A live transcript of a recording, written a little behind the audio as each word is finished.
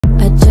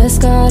just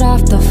got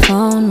off the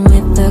phone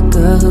with the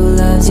girl who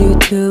loves you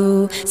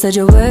too. Said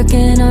you're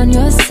working on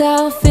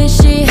yourself, is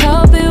she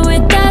helping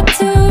with that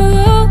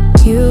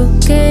too? You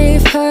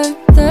gave her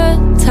the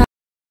time.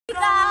 Hey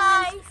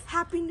guys!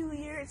 Happy New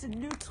Year! It's a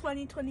new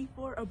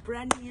 2024, a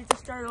brand new year to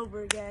start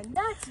over again.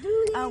 That's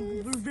New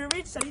Year's! We're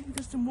very excited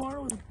because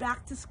tomorrow is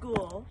back to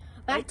school.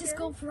 Back to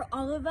school for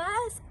all of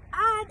us,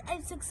 and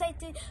I'm so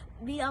excited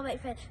to be on my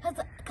friend.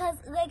 Cause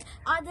like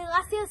on the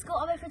last day of school,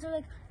 all my friends were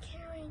like,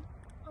 Karen,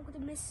 I'm gonna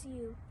miss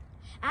you.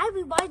 And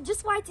we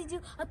just wanted to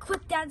do a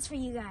quick dance for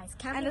you guys.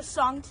 And a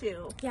song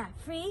too. Yeah,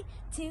 3,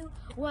 2,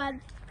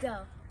 1, go.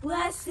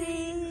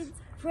 Blessings,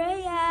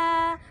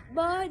 prayer,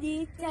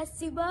 body,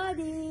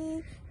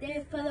 testimony.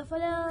 They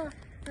follow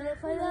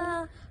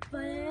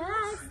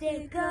us,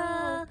 they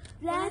go.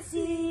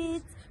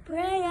 Blessings,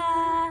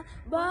 prayer,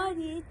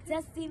 body,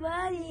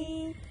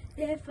 testimony.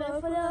 They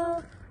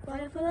follow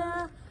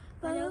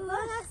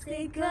us,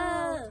 they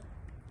go.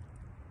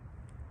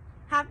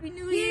 Happy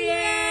New Year!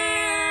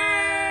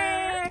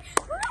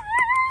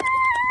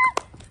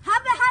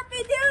 Have a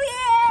happy New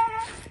Year!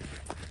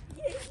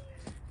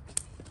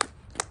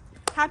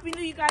 Happy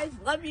New Year, guys.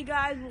 Love you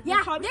guys.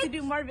 We'll promise to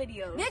do more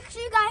videos. Make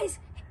sure you guys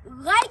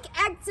like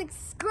and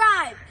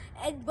subscribe.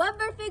 And one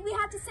more thing we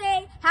have to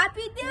say,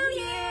 Happy New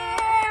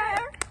Year!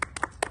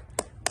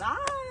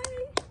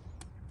 Bye!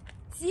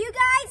 See you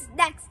guys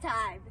next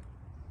time.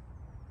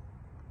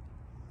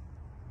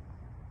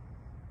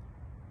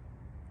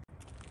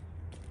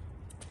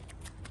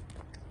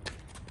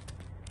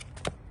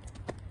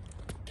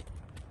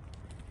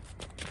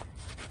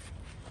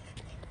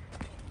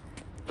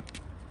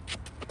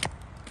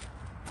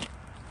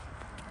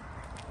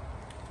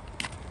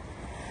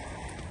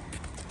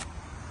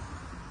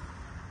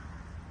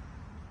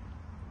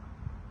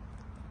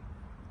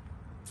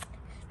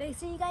 Make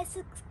sure you guys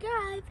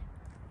subscribe.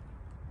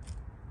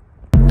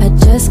 I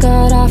just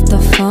got off the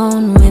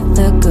phone with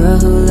the girl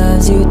who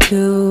loves you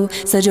too.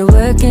 Said you're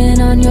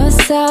working on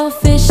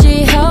yourself, is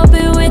she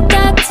helping with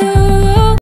that too?